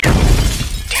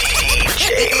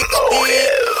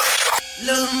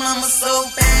Little mama so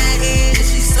bad, yeah,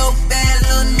 she so bad.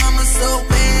 Little mama so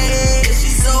bad, yeah, she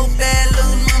so bad.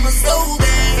 Little mama so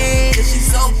bad, yeah, she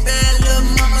so bad. Little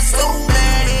mama so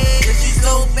bad, yeah, she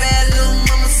so bad. Little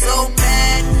mama so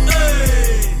bad,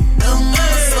 little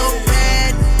mama so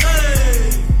bad,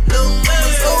 little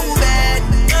mama so bad,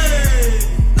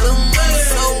 little mama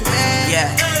so bad. Yeah.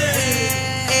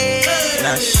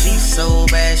 Now she so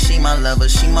bad, she my lover,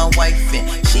 she my wife,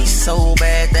 and she so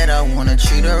bad that I wanna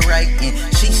treat her right. And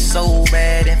she so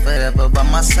bad and forever by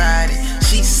my side. And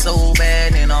she so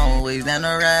bad and always down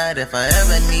the ride. If I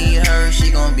ever need her,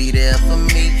 she gon' be there for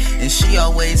me. And she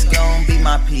always gon' be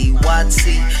my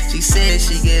PYT. She said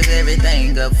she give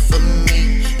everything up for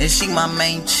me. And she my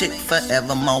main chick,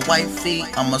 forever my wifey.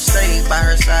 I'ma stay by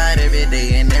her side every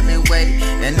day and every way.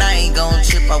 And I ain't gon'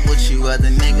 trip off what you other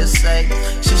niggas say.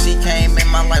 Since she came in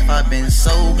my life, I've been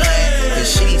so glad. Cause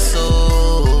she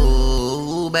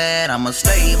so bad. I'ma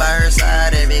stay by her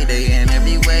side every day and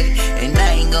every way. And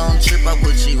I ain't gon' trip off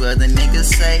what you other niggas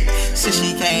say. Since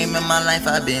she came in my life,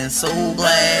 I've been so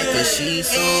glad. Cause she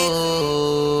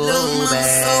so bad.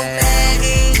 So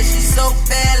bad. She so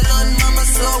bad. Little mama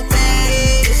so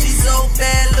bad. She so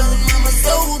bad. Little mama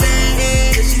so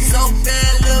bad. She so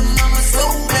bad. Little mama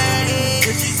so bad.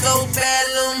 She so bad.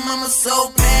 Little mama so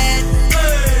bad.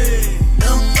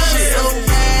 Little mama so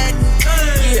bad.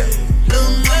 Yeah.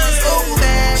 Little mama so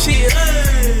bad.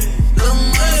 Little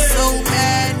mama so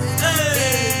bad.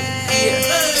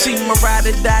 She my ride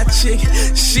or die chick,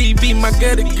 she be my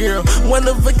gutter girl. One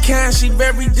of a kind, she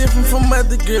very different from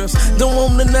other girls. Don't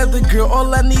want another girl,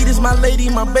 all I need is my lady,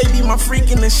 my baby, my freak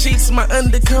in the sheets, my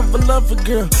undercover lover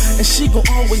girl. And she gon'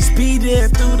 always be there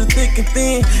through the thick and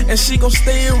thin. And she gon'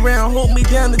 stay around, hold me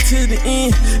down until the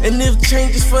end. And if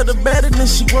change is for the better, then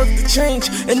she worth the change.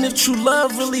 And if true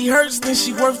love really hurts, then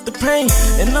she worth the pain.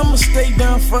 And I'ma stay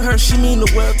down for her, she mean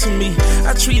the world to me.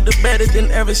 I treat her better than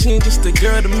ever, she ain't just a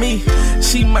girl to me.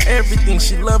 She my everything,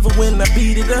 she love it when I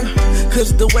beat it up.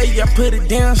 Cause the way I put it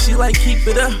down, she like keep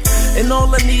it up. And all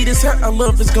I need is her, our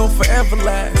love is gon' forever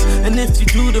last. And if you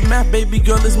do the math, baby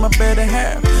girl is my better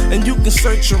half. And you can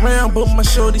search around, but my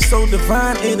shorty so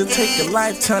divine. It'll take a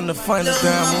lifetime to find a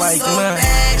dime like mine.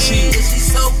 She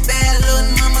so bad,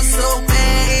 little mama so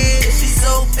bad. She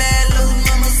so bad, little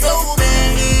mama so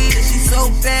bad. She so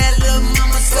bad, little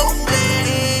mama so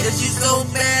bad. She so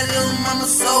bad, little mama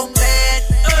so bad.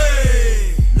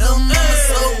 Little mama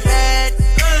so bad.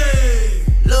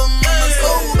 Little mama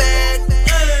so bad.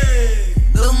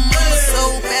 Little mama so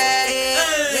bad.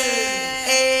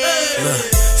 Look,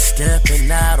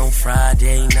 stepping out on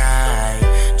Friday night.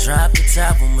 Drop the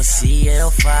top of my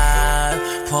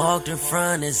CL5. Parked in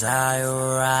front as I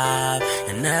arrived.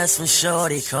 And that's when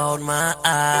shorty caught my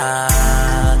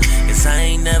eye. Cause I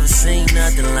ain't never seen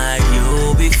nothing like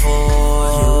you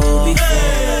before.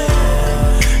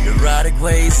 Erotic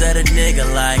ways that a nigga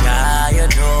like I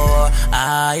adore.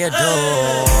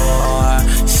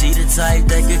 She the type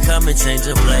that could come and change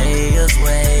a player's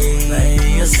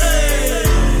ways.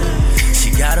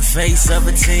 She got a face of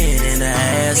a 10 and a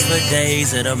ass for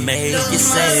days that'll make you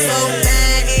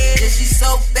sad.